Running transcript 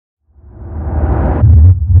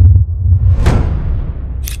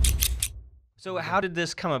So how did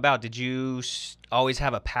this come about? Did you always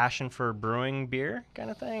have a passion for brewing beer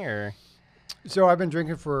kind of thing, or So I've been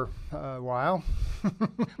drinking for a while.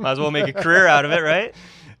 might as well make a career out of it, right?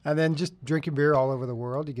 And then just drinking beer all over the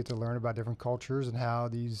world. You get to learn about different cultures and how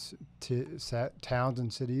these towns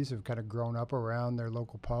and cities have kind of grown up around their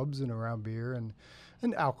local pubs and around beer and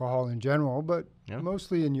alcohol in general. But Yeah.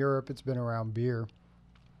 mostly in Europe, it's been around beer.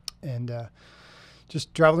 And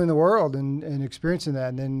just traveling the world and experiencing that.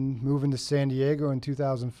 And then moving to San Diego in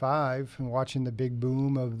 2005 and watching the big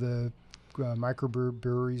boom of the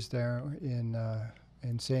microbreweries there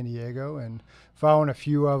in San Diego, and following a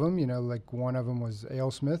few of them. Like one of them was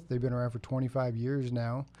AleSmith. They've been around for 25 years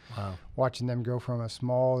now. Wow. Watching them go from a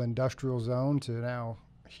small industrial zone to now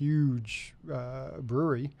a huge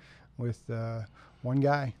brewery with one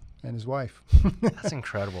guy and his wife. That's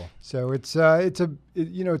incredible. So it's a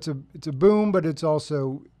boom, but it's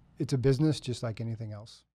a business just like anything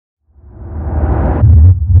else.